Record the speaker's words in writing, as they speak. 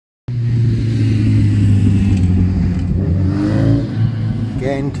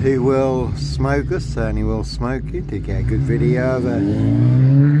two-wheel smoker, certainly will smoke you. Did get a good video of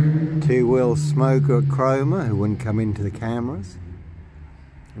a two-wheel smoker at Cromer who wouldn't come into the cameras.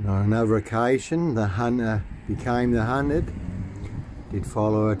 And on another occasion, the hunter became the hunted. Did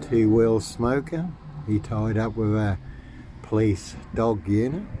follow a two-wheel smoker. He tied up with a police dog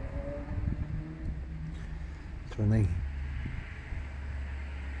unit. So they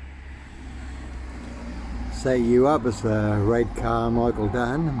set you up as a red car Michael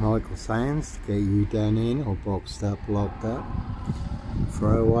Sands, to get you done in or boxed up, locked up,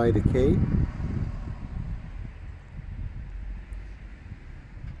 throw away the key.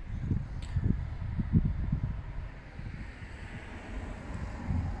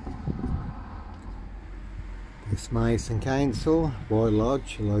 This Mason Council, White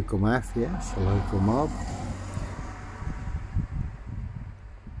Lodge, a local mafia, it's a local mob.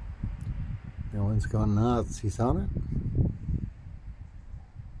 No one's got Nazis on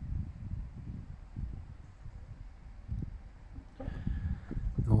it.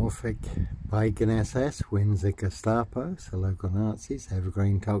 Norfolk Bacon SS, Windsor Gestapo, so local Nazis.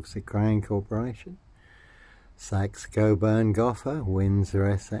 Evergreen Toxic Crane Corporation. Saxe Coburn Goffer, Windsor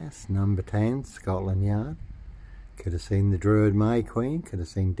SS, number 10, Scotland Yard. Could have seen the Druid May Queen, could have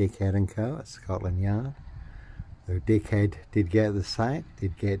seen Dickhead and Co at Scotland Yard. Though Dickhead did get the sack,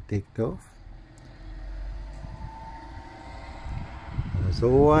 did get dicked off. As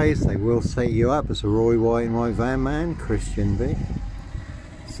always, they will set you up as a Roy White and White Van Man, Christian B.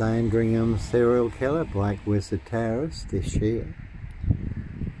 Sandringham serial killer, Black Wizard terrorist this year.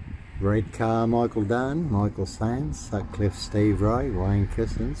 Red Car Michael Dunn, Michael Sands, Sutcliffe Steve Wright, Wayne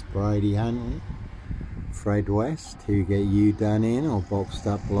Cousins, Brady Huntley, Fred West, to get you done in or boxed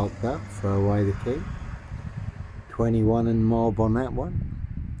up, locked up, throw away the key. 21 and mob on that one.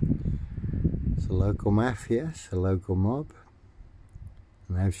 It's a local mafia, it's a local mob.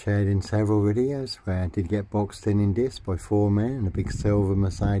 And I've shared in several videos where I did get boxed in this by 4 men in a big silver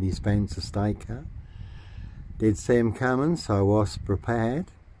Mercedes-Benz estate car. Did see him coming, so I was prepared.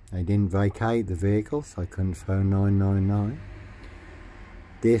 They didn't vacate the vehicle, so I couldn't phone 999.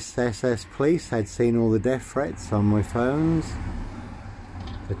 This SS police had seen all the death threats on my phones.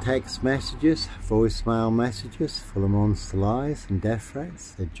 The text messages, voicemail messages full of monster lies and death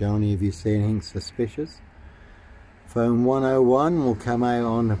threats. Said, Johnny, have you seen anything suspicious? Phone 101 will come out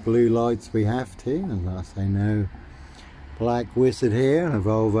on the blue lights we have to, and I say no. Black Wizard here in a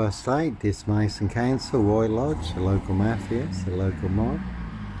Volvo estate, this Mason Council, White Lodge, a local mafia, it's a local mob.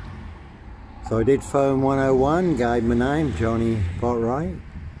 So I did phone 101, gave my name, Johnny Botwright.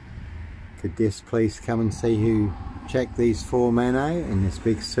 Could this police come and see who checked these 4 men out in this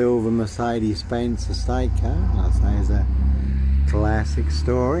big silver Mercedes-Benz estate car? And I say it's a classic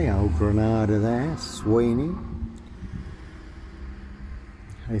story, old Granada there, Sweeney.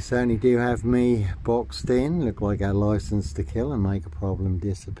 They certainly do have me boxed in, look like a license to kill and make a problem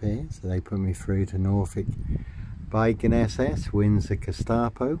disappear. So they put me through to Norfolk Bacon SS, Windsor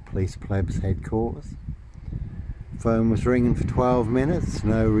Gestapo, Police Plebs Headquarters. Phone was ringing for 12 minutes,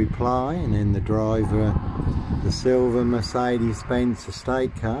 no reply, and then the driver, the silver Mercedes-Benz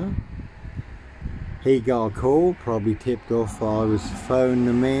estate car, he got a call, probably tipped off I was phoning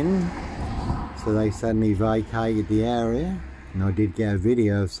them in, so they suddenly vacated the area. And I did get a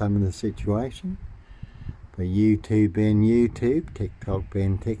video of some of the situation, but YouTube being YouTube, TikTok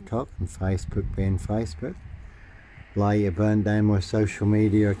being TikTok, and Facebook being Facebook, later burned down my social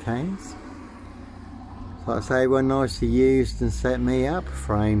media accounts. So like I say, one nicely used and set me up,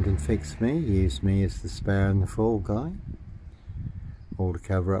 framed and fixed me, used me as the spare and the fall guy. All to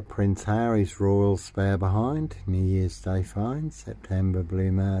cover up Prince Harry's royal spare behind, New Year's Day find, September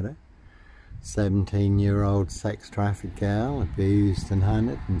blue murder. 17-year-old sex trafficked girl abused and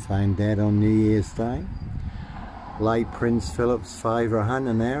hunted and found dead on New Year's Day. Late Prince Philip's favourite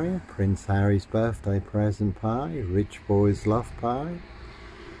hunting area, Prince Harry's birthday present pie, rich boys love pie,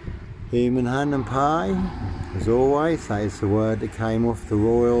 human hunting pie. As always, that is the word that came off the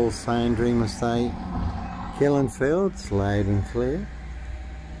Royal Sandringham Estate killing fields, loud and clear.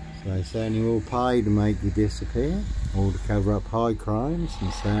 So they certainly will pay to make you disappear, all to cover up high crimes,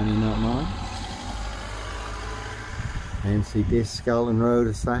 and certainly not mine. MC Disc Scotland Road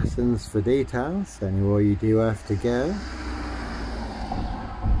Assassins for details, anywhere you do have to go.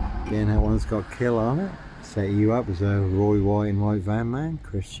 Again, that one's got kill on it. Set you up as a Roy White and White Van Man,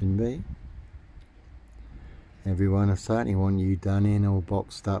 Christian B. Everyone I certainly want you done in or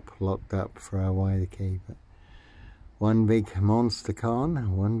boxed up, locked up, throw away the key. But one big monster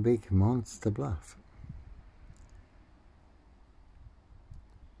con, one big monster bluff.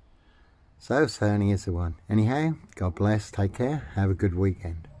 So certainly is the one. Anyhow, God bless, take care, have a good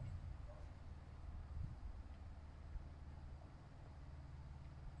weekend.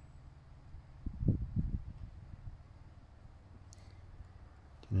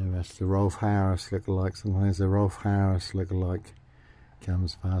 Yeah, that's the Rolf Harris lookalike. Sometimes the Rolf Harris lookalike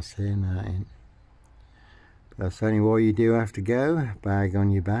comes past here, now in. But that's only what you do have to go. Bag on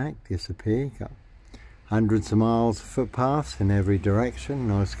your back, disappear. Got hundreds of miles of footpaths in every direction.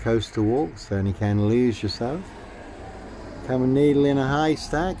 Nice coastal walks, so you can lose yourself. Come a needle in a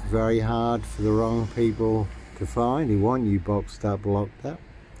haystack, very hard for the wrong people to find who want you boxed up, locked up.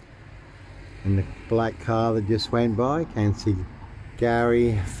 And the black car that just went by, can see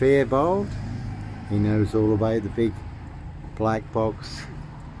Gary Fairbold. He knows all about the big black box.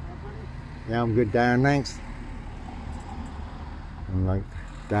 Yeah, I'm good, Darren, thanks. And like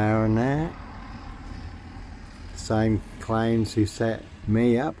Darren there, same clowns who set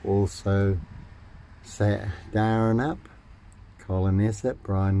me up also set Darren up. Colin Izzett,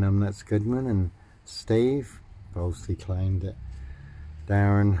 Brian Numnuts Goodman and Steve falsely claimed that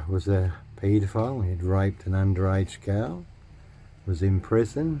Darren was a paedophile. He had raped an underage girl, was in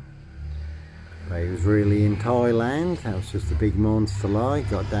prison, but he was really in Thailand. That was just a big monster lie.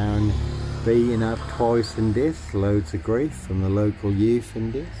 Got Darren beaten up twice in this, loads of grief from the local youth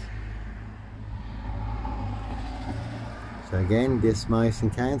in this. So again, Dismice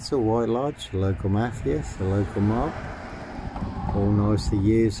and Council, White Lodge, the local mafias, the local mob, all nicely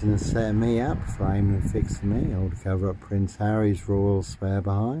using and setting me up, framing and fixing me, all to cover up Prince Harry's royal spare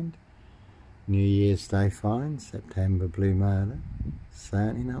behind. New Year's Day fine, September blue murder,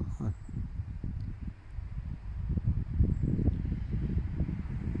 certainly not mine.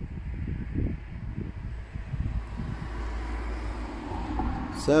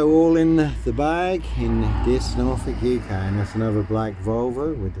 So all in the bag in this Norfolk, UK, and that's another black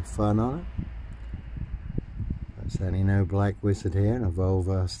Volvo with the fun on it. Certainly no black wizard here in a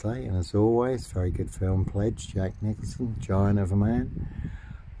Volvo estate, and as always, very good film pledge. Jack Nicholson, giant of a man,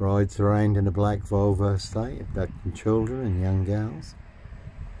 rides around in a black Volvo estate, abducting children and young girls.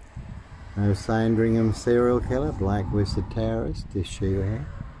 No Sandringham serial killer, black wizard terrorist, this shooter here.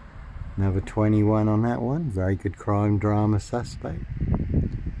 Another 21 on that one, very good crime drama suspect.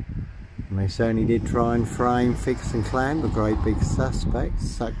 And they certainly did try and frame, fix and clamp a great big suspect,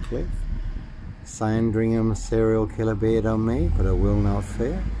 Sutcliffe. Sandringham serial killer beard on me, but I will not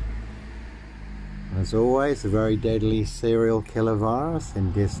fear. As always, a very deadly serial killer virus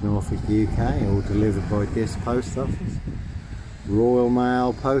in Dis Norfolk, UK, all delivered by Dis Post Office. Royal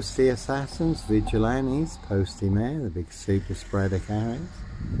Mail postie assassins, vigilantes, postie mayor, the big super spreader carriers.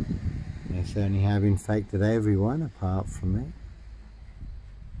 They certainly have infected everyone apart from me.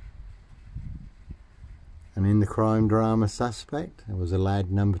 And in the crime drama suspect, there was a lad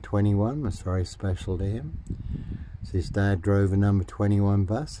number 21, was very special to him. So his dad drove a number 21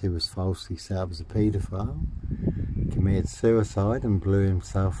 bus, he was falsely set up as a paedophile, committed suicide and blew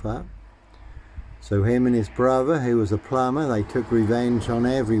himself up. So him and his brother, who was a plumber, they took revenge on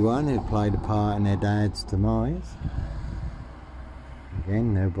everyone who played a part in their dad's demise.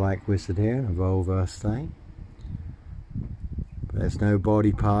 Again, no black wizard here in a Volvo estate. There's no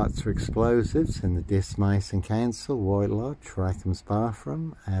body parts or explosives in the Dismice and Council, White Lodge, Rackham's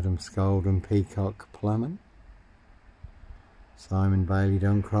Bathroom, Adam Scolden, Peacock Plumbing. Simon Bailey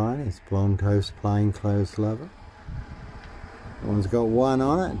Don't Cry, his blonde toast plainclothes lover. That one's got one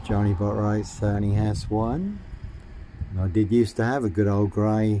on it. Johnny Botwright certainly has one. And I did used to have a good old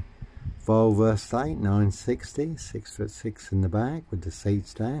grey Volvo estate, 960, 6'6" in the back with the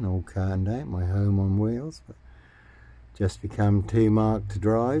seats down, all curtained out, my home on wheels. But just become too marked to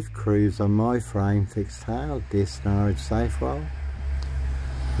drive. Cruise on my frame, fixed tail, Dis Norwich Safewell.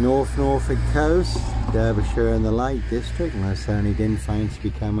 North Norfolk coast, Derbyshire and the Lake District, and I certainly didn't fancy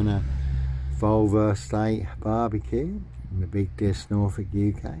becoming a Volvo estate barbecue in the big Dis Norfolk,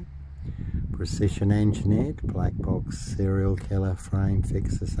 UK. Precision engineered, black box serial killer frame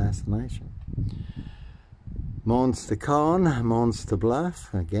fix assassination. Monster Con, Monster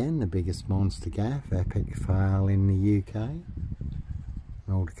Bluff, again the biggest monster gaff, epic fail in the UK.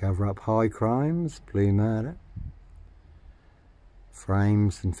 All to cover up high crimes, blue murder.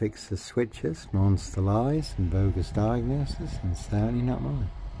 Frames and fixes switches, monster lies and bogus diagnosis, and certainly not mine.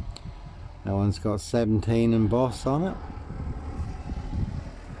 That one's got 17 and boss on it.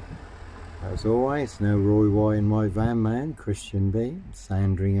 As always, no Roy White in my van man, Christian B,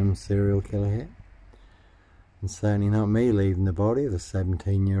 Sandringham serial killer here. And certainly not me leaving the body of a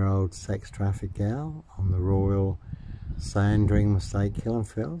 17-year-old sex trafficked girl on the Royal Sandringham Estate killing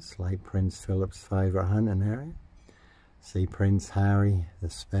fields, late Prince Philip's favourite hunting area. See Prince Harry the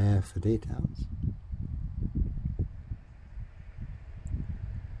Spare for details.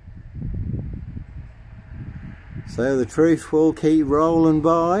 So the truth will keep rolling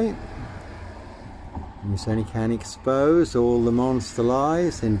by. You certainly can expose all the monster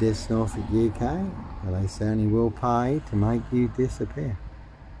lies in this Norfolk UK, but they certainly will pay to make you disappear.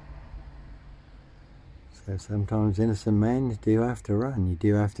 So sometimes innocent men do have to run. You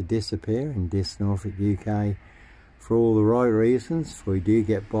do have to disappear in this Norfolk UK for all the right reasons, for you do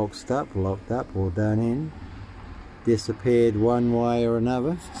get boxed up, locked up or done in. Disappeared one way or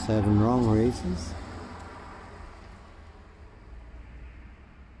another for 7 wrong reasons.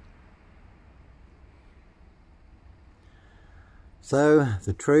 So,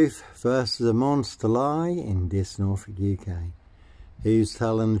 the truth versus a monster lie in this Norfolk UK. Who's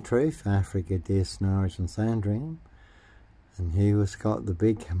telling the truth? Africa, Dis, Norwich and Sandringham. And who has got the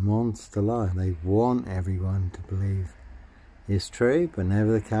big monster lie? They want everyone to believe it's true, but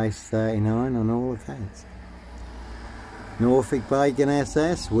never the case 39 on all accounts. Norfolk Bacon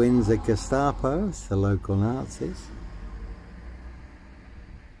SS wins at Gestapo, it's the local Nazis.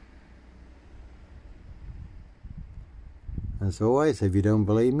 As always, if you don't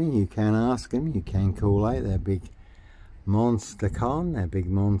believe me, you can ask them, you can call out their big monster con, their big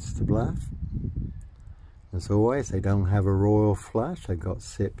monster bluff. As always, they don't have a royal flush, they got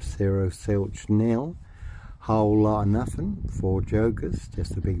sip, 0, silch, nil. Whole lot of nothing, 4 jokers,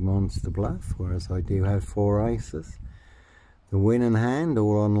 just a big monster bluff, whereas I do have 4 aces. The winning hand,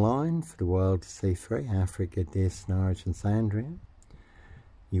 all online for the world to see free, Africa, Dis, Norwich and Sandringham.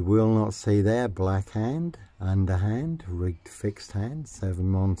 You will not see their black hand, underhand, rigged fixed hand, 7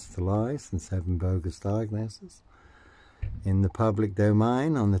 monster lies and 7 bogus diagnoses. In the public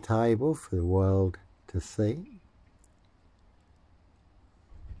domain on the table for the world to see.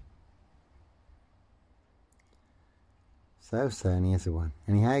 So certainly is a one.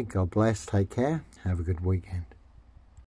 Anyhow, God bless, take care, have a good weekend.